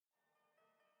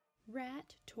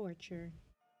Rat torture.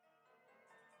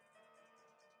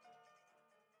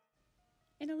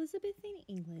 In Elizabethan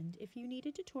England, if you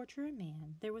needed to torture a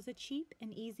man, there was a cheap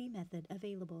and easy method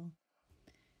available.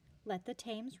 Let the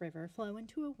Thames River flow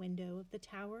into a window of the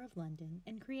Tower of London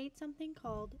and create something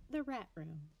called the Rat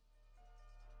Room.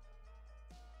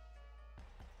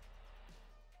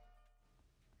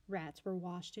 Rats were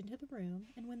washed into the room,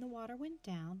 and when the water went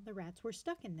down, the rats were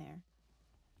stuck in there.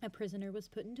 A prisoner was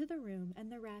put into the room,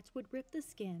 and the rats would rip the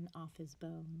skin off his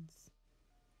bones.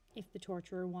 If the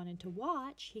torturer wanted to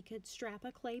watch, he could strap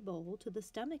a clay bowl to the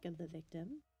stomach of the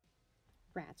victim.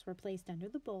 Rats were placed under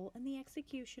the bowl, and the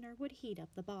executioner would heat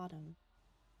up the bottom.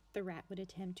 The rat would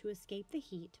attempt to escape the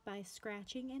heat by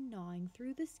scratching and gnawing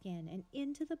through the skin and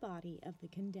into the body of the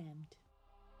condemned.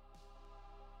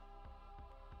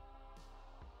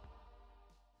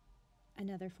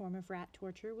 Another form of rat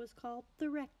torture was called the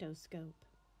rectoscope.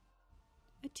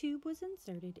 A tube was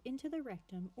inserted into the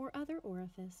rectum or other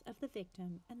orifice of the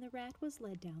victim, and the rat was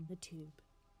led down the tube.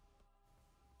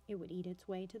 It would eat its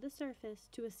way to the surface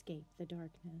to escape the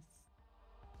darkness.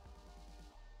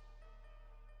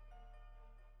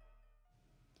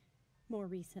 More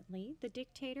recently, the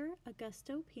dictator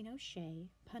Augusto Pinochet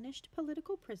punished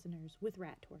political prisoners with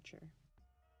rat torture.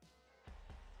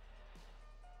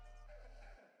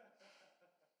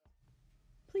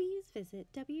 Please visit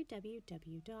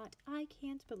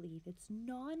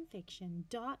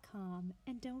www.ican'tbelieveitsnonfiction.com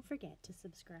and don't forget to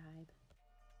subscribe.